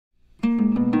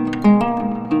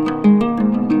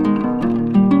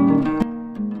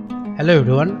Hello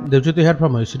everyone, Devjyoti here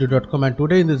from ICT.com, and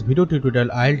today in this video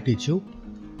tutorial I'll teach you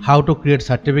how to create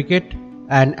certificate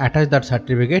and attach that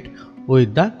certificate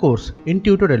with the course in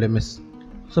Tutor LMS.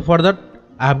 So for that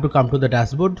I have to come to the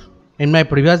dashboard. In my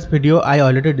previous video I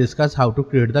already discussed how to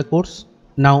create the course.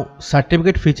 Now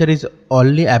certificate feature is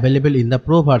only available in the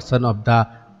pro version of the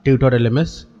Tutor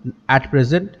LMS. At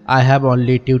present I have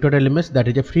only Tutor LMS, that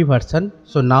is a free version.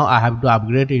 So now I have to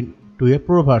upgrade it to a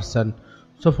pro version.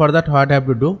 So for that what I have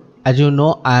to do, as you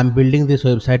know I am building this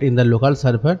website in the local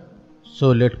server.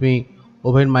 So let me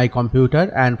open my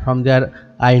computer, and from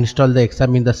there I install the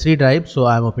exam in the C drive. So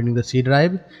I am opening the C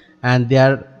drive, and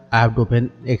there I have to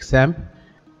open exam,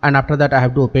 and after that I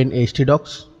have to open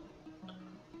htdocs.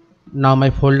 Now my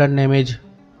folder name is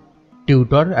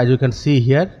tutor, as you can see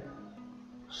here.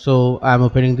 So I am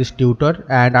opening this tutor,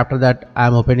 and after that I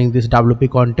am opening this WP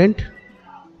content.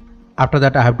 After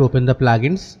that I have to open the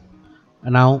plugins.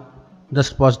 Now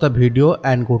just pause the video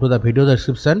and go to the video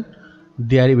description.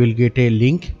 There you will get a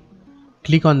link.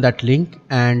 Click on that link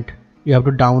and you have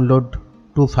to download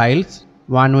two files.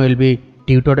 One will be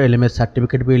Tutor LMS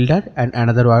certificate builder and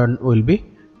another one will be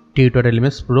Tutor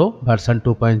LMS Pro version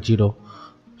 2.0.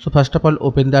 So first of all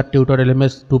open the Tutor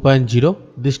LMS 2.0.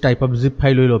 This type of zip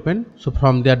file will open. So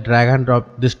from there drag and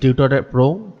drop this Tutor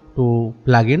Pro to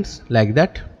plugins like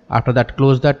that. After that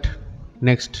close that.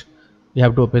 Next you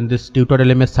have to open this Tutor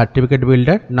LMS certificate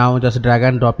builder. Now just drag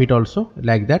and drop it also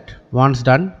like that. Once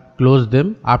done, close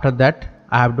them. After that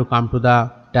I have to come to the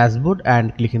dashboard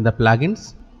and click in the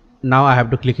plugins. Now I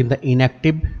have to click in the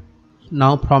inactive.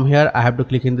 Now from here I have to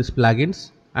click in this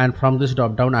plugins, and from this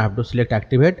drop down I have to select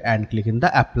activate and click in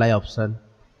the apply option.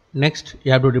 Next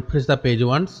you have to refresh the page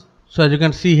once. So as you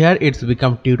can see here it's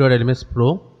become Tutor LMS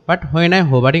Pro. But when I am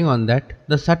hovering on that,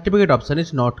 the certificate option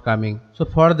is not coming. So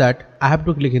for that I have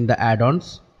to click in the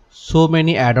add-ons. So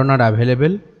many add-ons are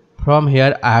available. From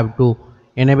here I have to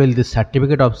enable this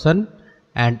certificate option,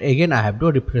 and again I have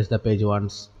to refresh the page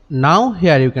once. Now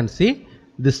here you can see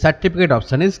the certificate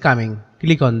option is coming.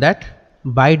 Click on that.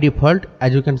 By default,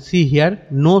 as you can see here,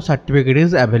 no certificate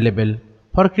is available.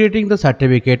 For creating the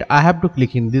certificate I have to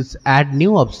click in this add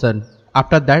new option.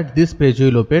 After that this page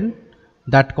will open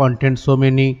that contains so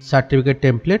many certificate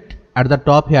template. At the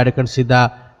top here you can see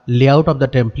the layout of the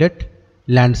template,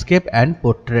 landscape and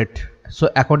portrait. So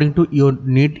according to your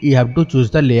need you have to choose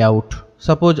the layout.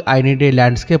 Suppose I need a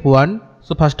landscape one.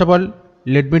 So first of all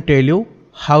let me tell you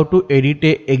how to edit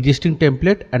a existing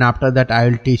template, and after that I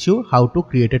will teach you how to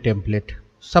create a template.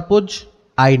 Suppose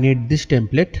I need this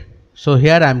template. So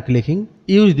here I am clicking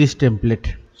use this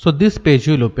template. So this page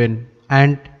will open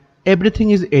and everything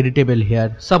is editable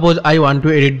here. Suppose I want to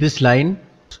edit this line,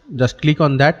 just click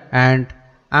on that and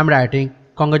I am writing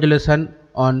congratulations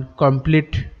on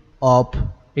complete of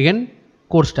again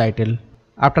course title.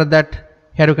 After that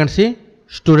here you can see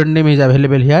student name is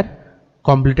available here,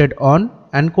 completed on,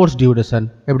 and course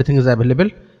duration, everything is available.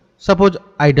 Suppose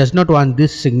I does not want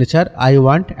this signature, I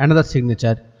want another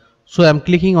signature. So I am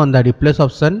clicking on the replace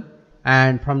option,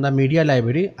 and from the media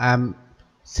library I am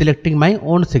selecting my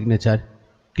own signature.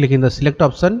 Click in the select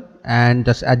option and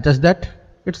just adjust that.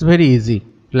 It's very easy,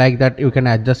 like that you can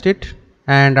adjust it.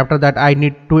 And after that I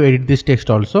need to edit this text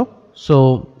also.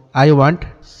 So I want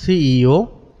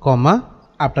CEO comma,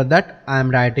 after that I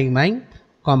am writing my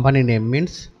company name,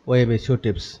 means Web SEO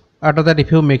Tips. After that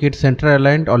if you make it center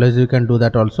aligned always you can do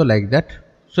that also like that.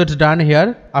 So it's done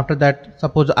here. After that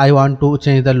suppose I want to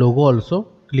change the logo also,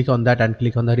 click on that and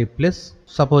click on the replace.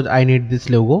 Suppose I need this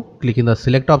logo, click in the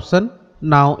select option.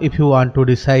 Now if you want to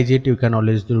resize it you can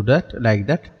always do that like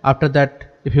that. After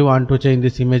that if you want to change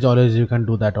this image always you can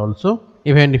do that also.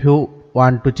 Even if you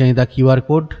want to change the QR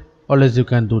code always you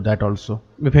can do that also.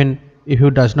 Even if you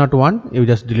does not want you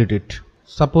just delete it.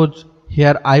 Suppose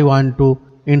here I want to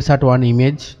insert one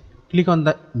image, click on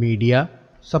the media.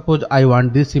 Suppose I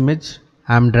want this image,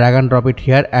 I am drag and drop it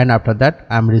here, and after that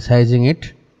I am resizing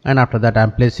it, and after that I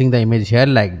am placing the image here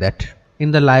like that.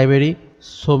 In the library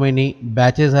so many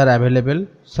batches are available.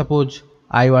 Suppose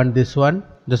I want this one,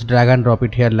 just drag and drop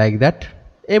it here like that.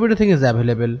 Everything is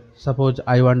available. Suppose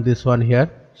I want this one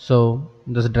here, so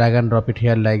just drag and drop it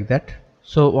here like that.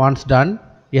 So once done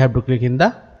you have to click in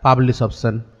the publish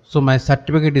option. So my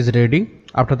certificate is ready.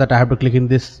 After that I have to click in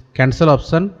this cancel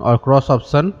option or cross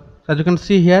option. As you can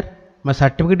see here my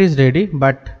certificate is ready,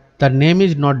 but the name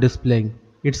is not displaying.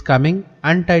 It's coming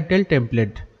untitled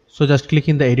template. So just click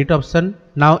in the edit option.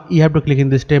 Now you have to click in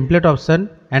this template option,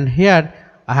 and here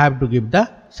I have to give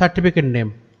the certificate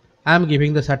name. I am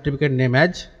giving the certificate name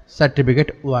as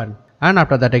certificate 1, and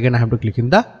after that again I have to click in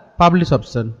the publish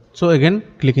option. So again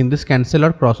click in this cancel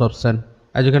or cross option.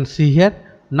 As you can see here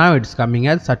Now it's coming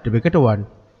as certificate 1.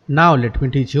 Now let me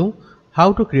teach you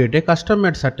how to create a custom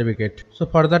made certificate. So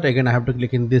for that again I have to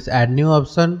click in this add new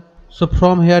option. So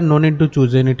from here no need to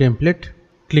choose any template.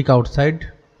 Click outside.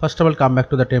 First of all come back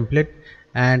to the template,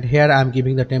 and here I am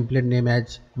giving the template name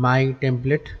as my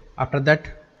template. After that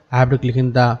I have to click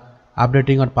in the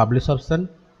updating or publish option.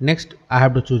 Next I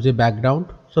have to choose a background.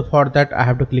 So for that I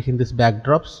have to click in this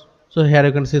backdrops. So here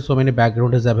you can see so many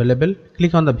background is available.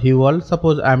 Click on the view all.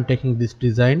 Suppose I am taking this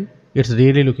design. It's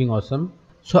really looking awesome.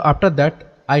 So after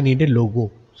that I need a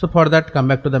logo. So for that come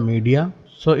back to the media.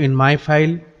 So in my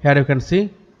file here you can see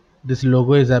this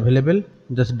logo is available.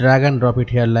 Just drag and drop it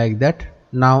here like that.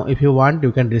 Now if you want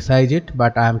you can resize it,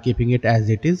 but I am keeping it as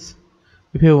it is.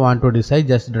 If you want to resize,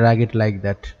 just drag it like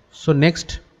that. So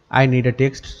next I need a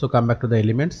text. So come back to the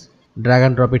elements, drag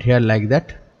and drop it here like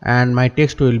that, and my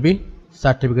text will be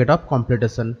certificate of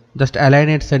completion. Just align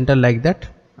it center like that.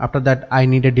 After that I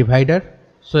need a divider.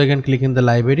 So again click in the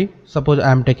library. Suppose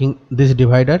I am taking this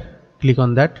divider, click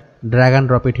on that, drag and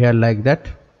drop it here like that.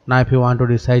 Now if you want to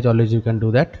resize always you can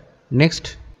do that.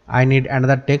 Next I need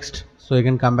another text. So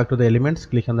again come back to the elements,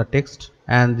 click on the text,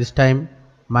 and this time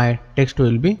my text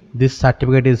will be this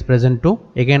certificate is present too.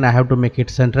 Again I have to make it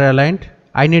center aligned.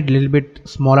 I need a little bit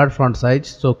smaller font size,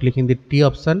 so clicking the T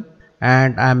option,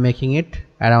 and I am making it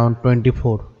around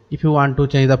 24. If you want to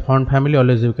change the font family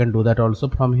always you can do that also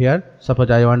from here.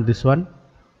 Suppose I want this one.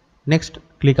 Next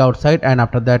click outside, and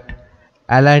after that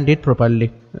align it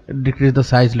properly. Decrease the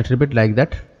size little bit like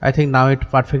that. I think now it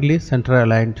perfectly center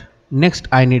aligned. Next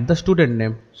I need the student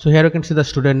name. So here you can see the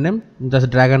student name. Just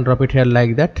drag and drop it here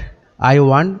like that. I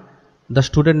want the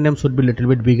student name should be little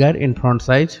bit bigger in font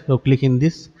size. So click in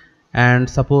this, and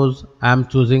suppose I am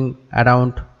choosing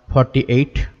around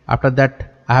 48. After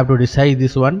that I have to resize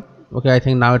this one. Okay, I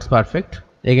think now it's perfect.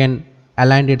 Again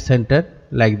align it center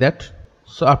like that.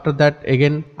 So after that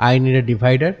again I need a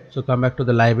divider. So come back to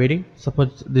the library.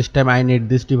 Suppose this time I need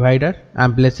this divider. I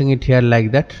am placing it here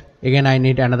like that. Again I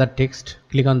need another text.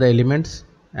 Click on the elements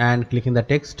and click in the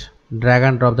text, drag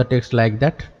and drop the text like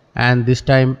that, and this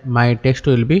time my text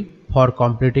will be for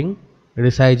completing.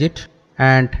 Resize it,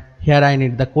 and here I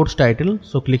need the course title.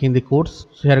 So click in the course.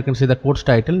 So here you can see the course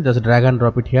title. Just drag and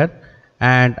drop it here,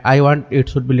 and I want it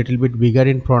should be little bit bigger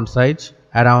in font size,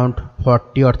 around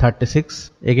 40 or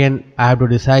 36. Again I have to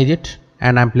resize it,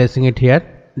 and I'm placing it here.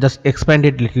 Just expand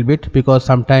it little bit because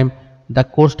sometime the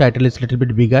course title is little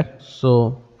bit bigger.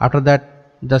 So after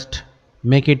that just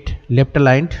make it left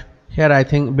aligned. Here I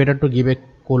think better to give a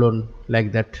colon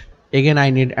like that. Again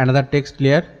I need another text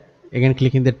layer. Again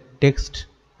click in the text,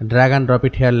 drag and drop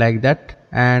it here like that,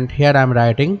 and here I am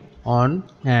writing on,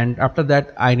 and after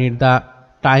that I need the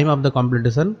time of the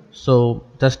completion. So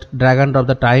just drag and drop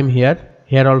the time here.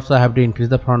 Here also I have to increase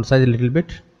the font size a little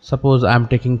bit. Suppose I am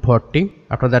taking 40.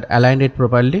 After that align it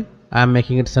properly. I am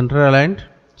making it center aligned.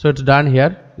 So it's done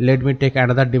here. Let me take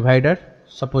another divider.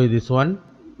 Suppose this one,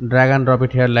 drag and drop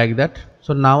it here like that.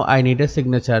 So now I need a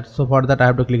signature. So for that I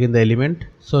have to click in the element.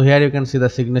 So here you can see the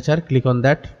signature. Click on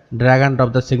that, drag and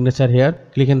drop the signature here.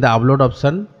 Click in the upload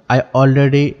option. I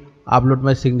already upload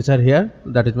my signature here.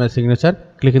 That is my signature.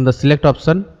 Click in the select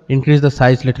option, increase the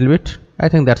size little bit. I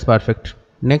think that's perfect.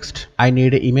 Next I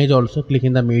need an image also. Click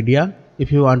in the media.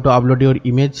 If you want to upload your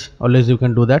image always you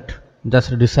can do that.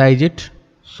 Just resize it.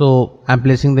 So I'm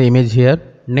placing the image here.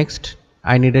 Next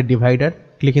I need a divider.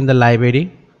 Click in the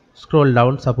library, scroll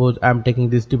down. Suppose I am taking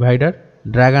this divider,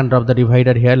 drag and drop the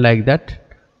divider here like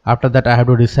that. After that I have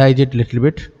to resize it little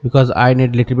bit because I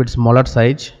need little bit smaller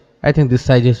size. I think this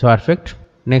size is perfect.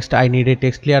 Next I need a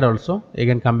text layer also.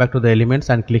 Again come back to the elements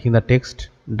and click in the text,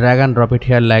 drag and drop it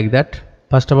here like that.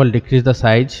 First of all decrease the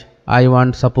size. I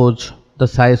want suppose the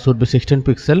size should be 16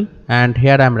 pixel, and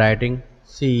here I am writing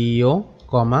CEO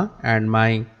comma and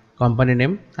my company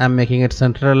name. I am making it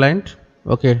center aligned.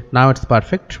 Okay, now it's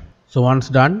perfect. So once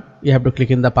done you have to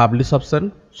click in the publish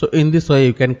option. So in this way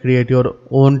you can create your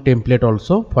own template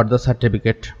also for the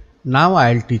certificate. Now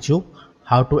I'll teach you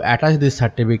how to attach this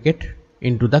certificate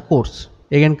into the course.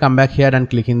 Again come back here and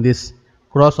click in this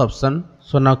cross option.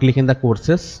 So now click in the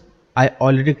courses. I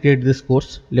already created this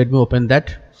course. Let me open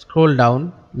that. Scroll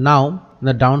down. Now on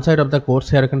the downside of the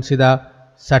course here you can see the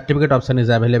certificate option is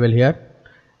available here,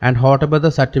 and whatever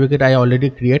the certificate I already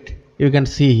create you can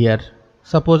see here.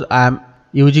 Suppose I am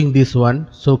using this one,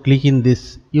 so click in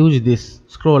this, use this,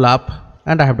 scroll up,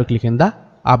 and I have to click in the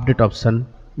update option.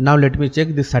 Now let me check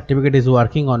this certificate is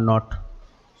working or not.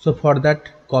 So for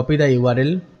that copy the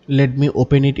URL. Let me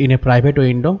open it in a private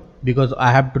window because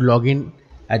I have to log in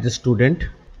as a student.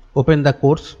 Open the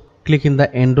course, click in the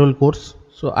enroll course.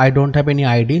 So I don't have any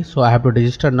ID, so I have to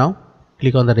register now.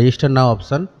 click on the register now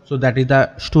option. So that is the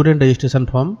student registration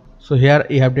form. So here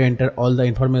you have to enter all the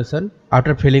information.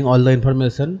 After filling all the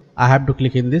information, I have to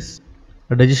click in this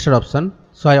register option.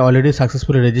 So I already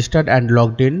successfully registered and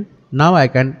logged in. Now I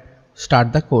can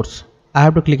start the course. I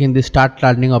have to click in the start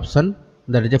learning option.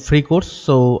 That is a free course,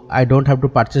 so I don't have to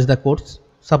purchase the course.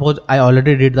 Suppose I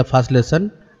already did the first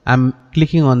lesson. I'm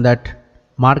clicking on that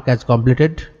mark as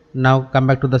completed. Now come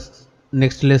back to the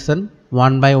next lesson.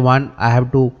 One by one I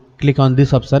have to click on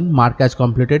this option, mark as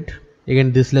completed.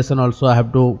 Again this lesson also I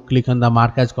have to click on the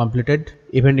mark as completed.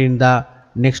 Even in the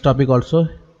next topic also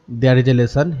there is a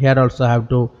lesson. Here also I have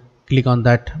to click on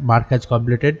that mark as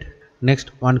completed.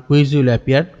 Next one quiz will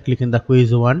appear. Click in the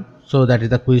quiz one. So that is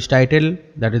the quiz title,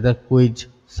 that is the quiz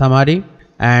summary,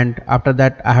 and after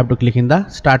that I have to click in the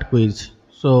start quiz.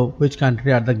 So which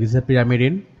country are the Giza pyramid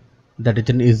in? That is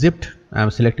in Egypt. I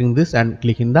am selecting this and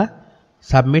click in the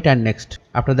submit and next.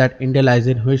 After that India lies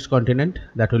in which continent?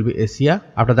 That will be Asia.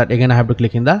 After that again I have to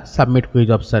click in the submit quiz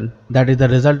option. That is the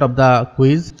result of the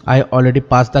quiz. I already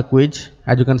passed the quiz.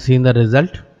 As you can see in the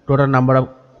result, total number of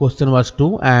question was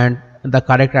 2 and the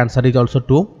correct answer is also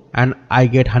 2. And I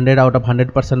get 100 out of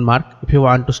 100% mark. If you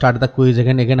want to start the quiz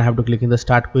again I have to click in the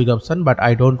start quiz option, but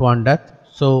I don't want that.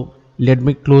 So let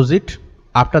me close it.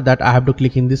 After that I have to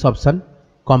click in this option,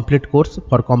 complete course.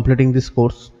 For completing this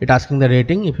course, it asking the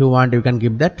rating. If you want you can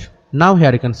give that. Now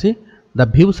here you can see the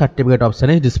view certificate option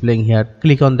is displaying here.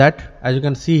 Click on that. As you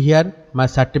can see here my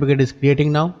certificate is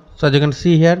creating now. So as you can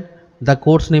see here the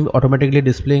course name automatically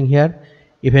displaying here.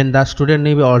 Even the student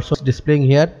name also displaying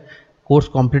here. Course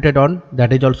completed on,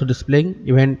 that is also displaying.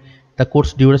 Even the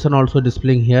course duration also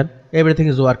displaying here. Everything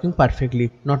is working perfectly.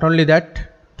 Not only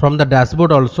that, from the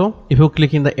dashboard also, if you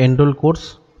click in the enroll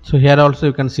course, so here also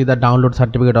you can see the download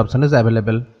certificate option is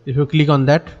available. If you click on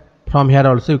that, from here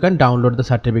also you can download the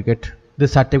certificate.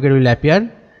 This certificate will appear,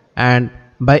 and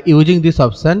by using this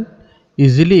option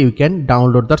easily you can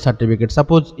download the certificate.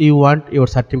 Suppose you want your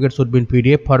certificate should be in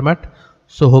PDF format,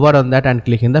 so hover on that and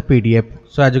click in the PDF.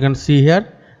 So as you can see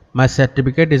here my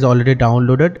certificate is already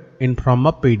downloaded in from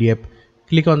a PDF.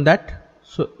 Click on that.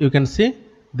 So you can see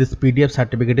this PDF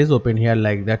certificate is open here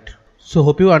like that. So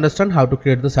hope you understand how to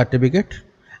create the certificate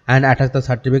and attach the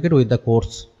certificate with the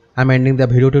course. I'm ending the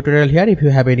video tutorial here. If you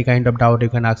have any kind of doubt you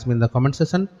can ask me in the comment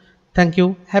section. Thank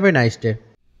you. Have a nice day.